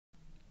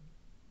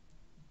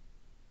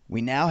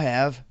we now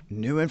have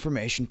new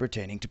information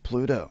pertaining to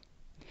Pluto.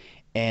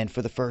 And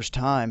for the first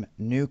time,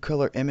 new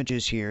color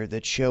images here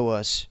that show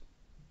us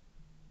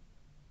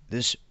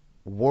this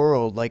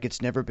world like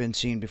it's never been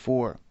seen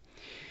before.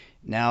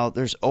 Now,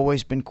 there's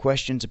always been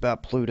questions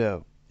about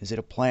Pluto. Is it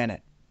a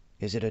planet?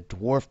 Is it a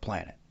dwarf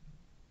planet?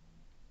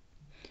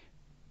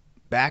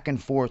 Back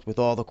and forth with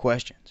all the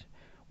questions.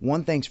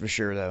 One thing's for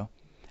sure, though.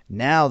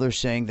 Now they're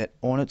saying that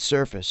on its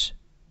surface,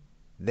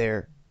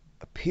 there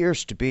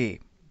appears to be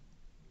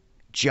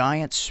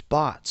giant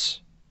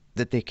spots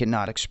that they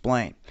cannot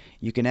explain.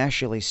 You can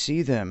actually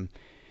see them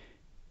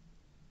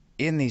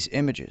in these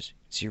images.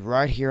 See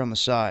right here on the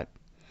side.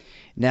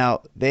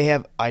 Now, they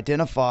have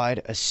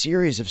identified a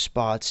series of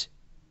spots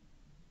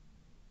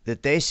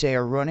that they say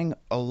are running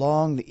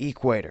along the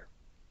equator.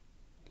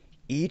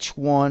 Each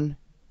one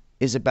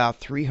is about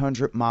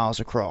 300 miles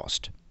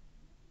across.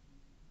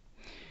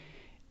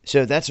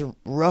 So that's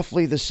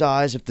roughly the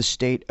size of the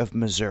state of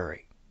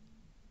Missouri.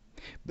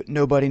 But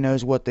nobody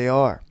knows what they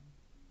are.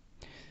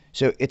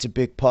 So it's a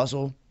big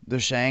puzzle, they're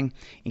saying.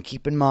 And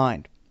keep in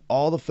mind,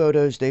 all the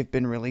photos they've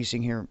been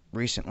releasing here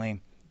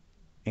recently,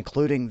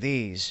 including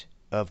these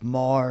of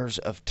Mars,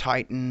 of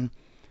Titan,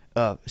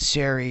 of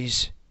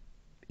Ceres,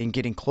 and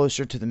getting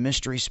closer to the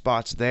mystery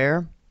spots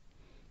there.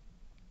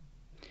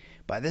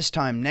 By this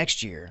time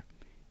next year,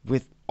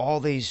 with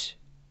all these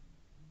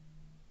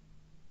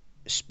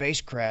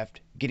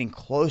spacecraft getting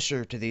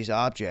closer to these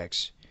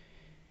objects,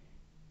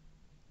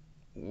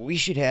 we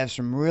should have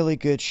some really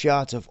good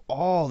shots of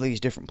all these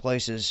different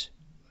places,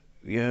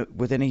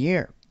 within a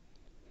year.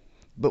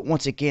 But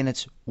once again,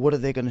 it's what are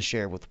they going to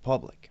share with the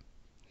public?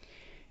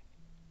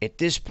 At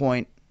this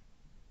point,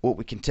 what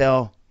we can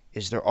tell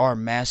is there are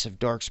massive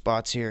dark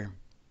spots here.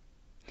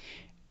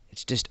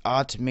 It's just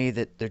odd to me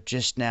that they're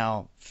just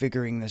now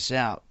figuring this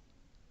out.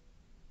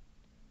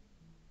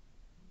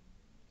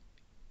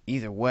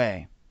 Either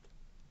way,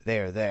 they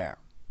are there.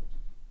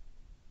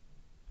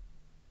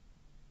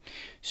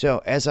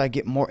 So as I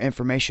get more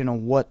information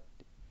on what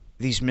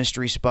these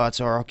mystery spots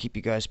are, I'll keep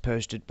you guys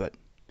posted. But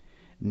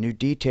new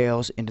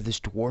details into this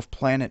dwarf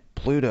planet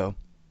Pluto,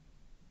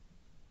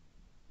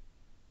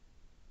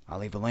 I'll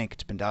leave a link.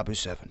 It's been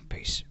Dabu7.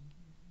 Peace.